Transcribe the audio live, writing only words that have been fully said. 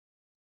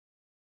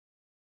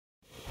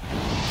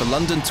The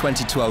London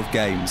 2012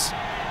 Games.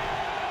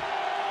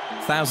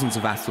 Thousands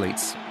of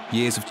athletes,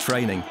 years of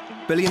training,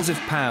 billions of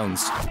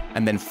pounds,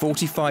 and then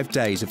 45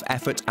 days of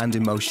effort and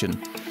emotion.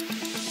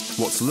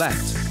 What's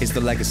left is the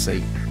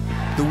legacy.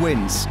 The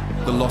wins,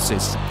 the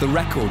losses, the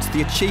records,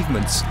 the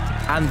achievements,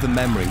 and the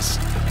memories.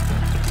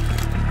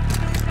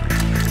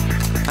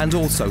 And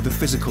also the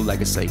physical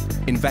legacy,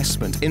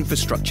 investment,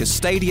 infrastructure,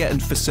 stadia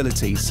and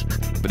facilities.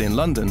 But in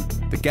London,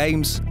 the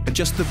Games are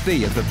just the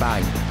V of the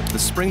bang, the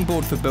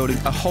springboard for building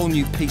a whole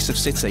new piece of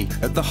city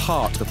at the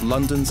heart of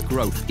London's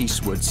growth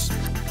eastwards.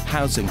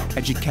 Housing,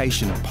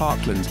 education,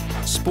 parkland,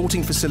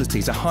 sporting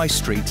facilities, a high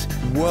street,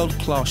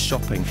 world-class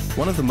shopping,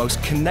 one of the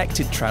most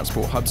connected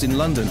transport hubs in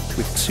London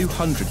with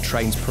 200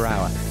 trains per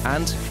hour,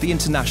 and the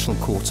International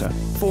Quarter,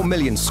 4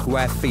 million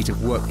square feet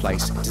of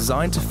workplace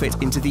designed to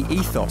fit into the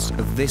ethos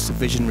of this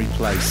visionary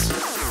place.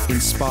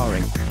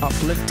 Inspiring,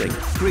 uplifting,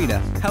 greener,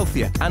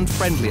 healthier and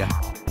friendlier,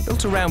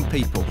 built around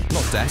people,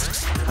 not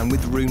desks, and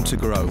with room to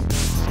grow.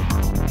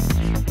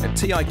 At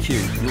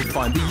TIQ, you'll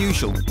find the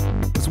usual,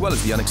 as well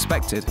as the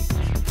unexpected.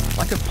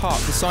 Like a park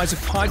the size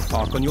of Hyde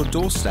Park on your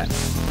doorstep.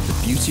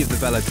 The beauty of the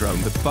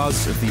velodrome, the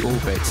buzz of the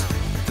orbit,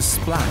 the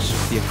splash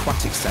of the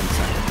aquatic centre,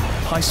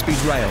 high-speed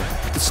rail,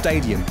 the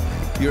stadium,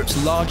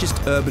 Europe's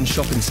largest urban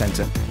shopping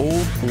centre,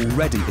 all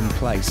already in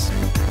place.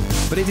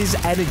 But it is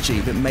energy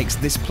that makes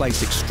this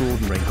place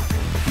extraordinary.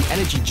 The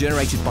energy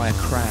generated by a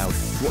crowd,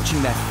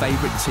 watching their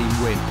favourite team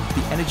win.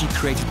 The energy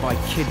created by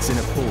kids in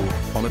a pool,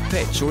 on a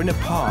pitch or in a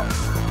park.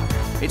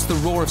 It's the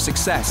roar of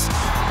success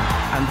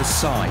and the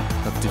sigh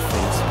of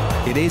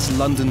defeat. It is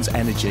London's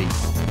energy,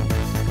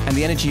 and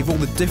the energy of all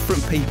the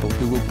different people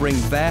who will bring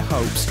their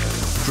hopes,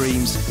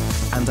 dreams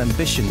and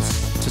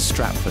ambitions to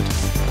Stratford,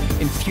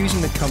 infusing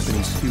the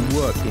companies who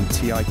work in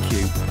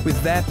TIQ with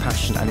their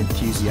passion and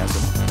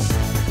enthusiasm,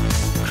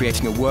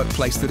 creating a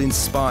workplace that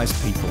inspires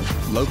people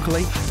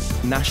locally,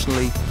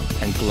 nationally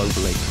and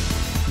globally.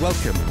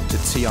 Welcome to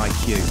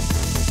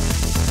TIQ.